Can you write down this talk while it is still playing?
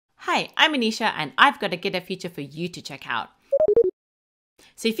Hi, I'm Anisha and I've got a GitHub feature for you to check out.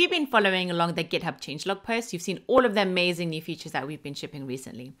 So if you've been following along the GitHub changelog posts, you've seen all of the amazing new features that we've been shipping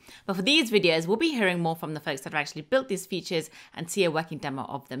recently. But for these videos, we'll be hearing more from the folks that have actually built these features and see a working demo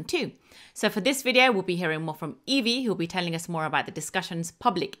of them too. So for this video, we'll be hearing more from Evie, who'll be telling us more about the Discussions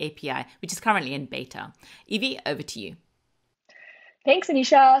public API, which is currently in beta. Evie, over to you. Thanks,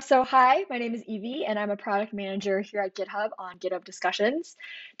 Anisha. So hi, my name is Evie, and I'm a product manager here at GitHub on GitHub Discussions.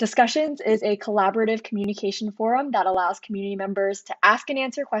 Discussions is a collaborative communication forum that allows community members to ask and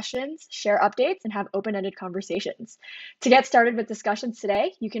answer questions, share updates, and have open-ended conversations. To get started with discussions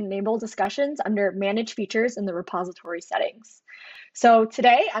today, you can enable discussions under Manage Features in the repository settings. So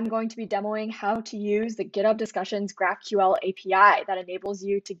today, I'm going to be demoing how to use the GitHub Discussions GraphQL API that enables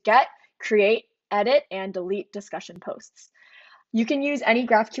you to get, create, edit, and delete discussion posts. You can use any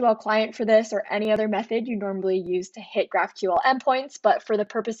GraphQL client for this or any other method you normally use to hit GraphQL endpoints, but for the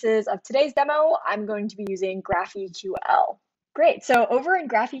purposes of today's demo, I'm going to be using GraphQL. Great, so over in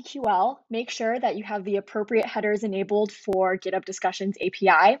GraphQL, make sure that you have the appropriate headers enabled for GitHub Discussions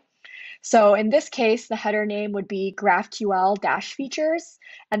API. So in this case, the header name would be GraphQL-features,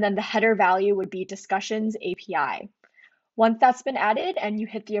 and then the header value would be Discussions API. Once that's been added and you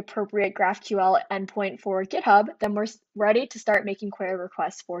hit the appropriate GraphQL endpoint for GitHub, then we're ready to start making query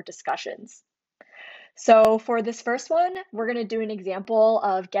requests for discussions. So for this first one, we're going to do an example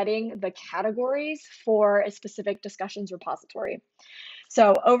of getting the categories for a specific discussions repository.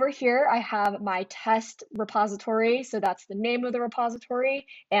 So over here, I have my test repository. So that's the name of the repository,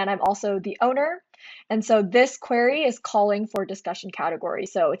 and I'm also the owner. And so this query is calling for discussion category.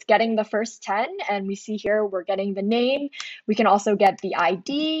 So it's getting the first 10, and we see here we're getting the name. We can also get the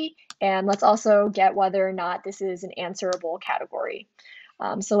ID, and let's also get whether or not this is an answerable category.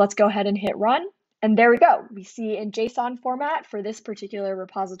 So let's go ahead and hit run. And there we go. We see in JSON format for this particular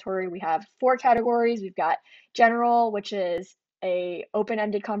repository, we have 4 categories. We've got general, which is a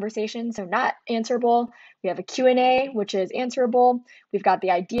open-ended conversation, so not answerable. We have a Q&A, which is answerable. We've got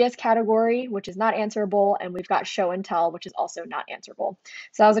the ideas category, which is not answerable, and we've got show and tell, which is also not answerable.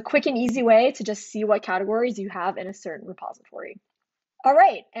 So that was a quick and easy way to just see what categories you have in a certain repository. All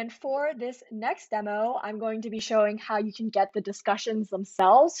right, and for this next demo, I'm going to be showing how you can get the discussions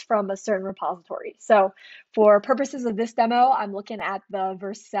themselves from a certain repository. So for purposes of this demo, I'm looking at the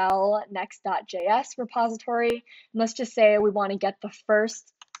Vercel next.js repository. And let's just say we want to get the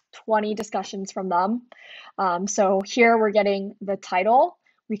first 20 discussions from them. So here we're getting the title.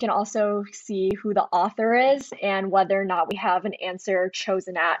 We can also see who the author is and whether or not we have an answer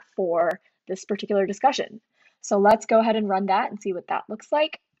chosen at for this particular discussion. So let's go ahead and run that and see what that looks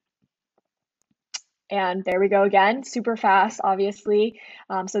like. And there we go again, super fast, obviously.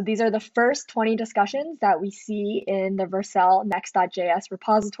 So these are the first 20 discussions that we see in the Vercel next.js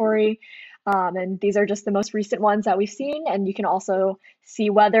repository. And these are just the most recent ones that we've seen. And you can also see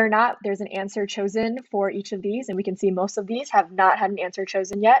whether or not there's an answer chosen for each of these. And we can see most of these have not had an answer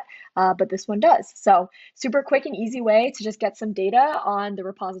chosen yet, but this one does. So super quick and easy way to just get some data on the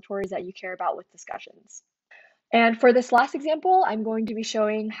repositories that you care about with discussions. And for this last example, I'm going to be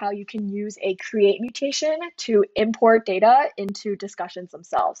showing how you can use a create mutation to import data into discussions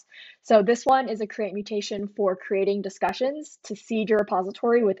themselves. So this one is a create mutation for creating discussions to seed your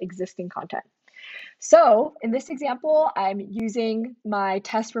repository with existing content. So in this example, I'm using my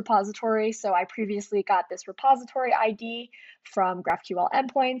test repository. So I previously got this repository ID from GraphQL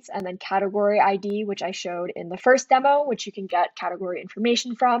endpoints and then category ID, which I showed in the first demo, which you can get category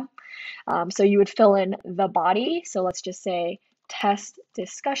information from. So you would fill in the body. So let's just say test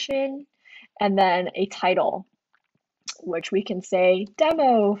discussion and then a title, which we can say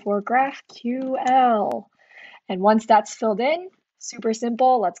demo for GraphQL. And once that's filled in, super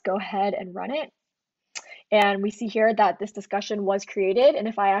simple, let's go ahead and run it. And we see here that this discussion was created. And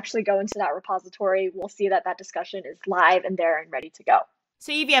if I actually go into that repository, we'll see that that discussion is live and there and ready to go.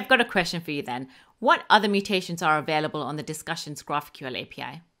 So Evie, I've got a question for you then. What other mutations are available on the Discussions GraphQL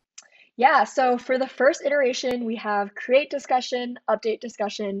API? Yeah, so for the first iteration, we have create discussion, update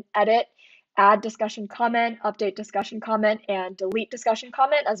discussion, edit, add discussion comment, update discussion comment, and delete discussion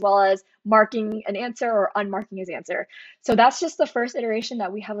comment, as well as marking an answer or unmarking his answer. So that's just the first iteration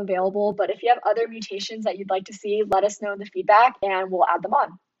that we have available. But if you have other mutations that you'd like to see, let us know in the feedback and we'll add them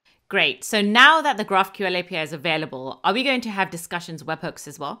on. Great. So now that the GraphQL API is available, are we going to have discussions webhooks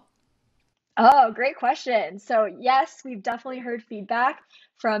as well? Oh, great question. So yes, we've definitely heard feedback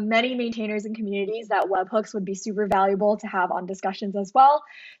from many maintainers and communities that webhooks would be super valuable to have on discussions as well.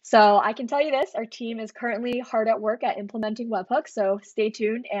 So I can tell you this, our team is currently hard at work at implementing webhooks, so stay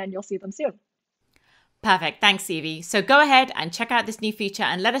tuned and you'll see them soon. Perfect. Thanks, Evie. So go ahead and check out this new feature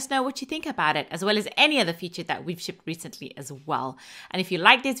and let us know what you think about it, as well as any other feature that we've shipped recently as well. And if you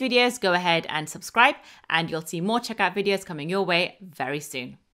like these videos, go ahead and subscribe, and you'll see more checkout videos coming your way very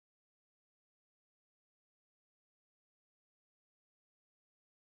soon.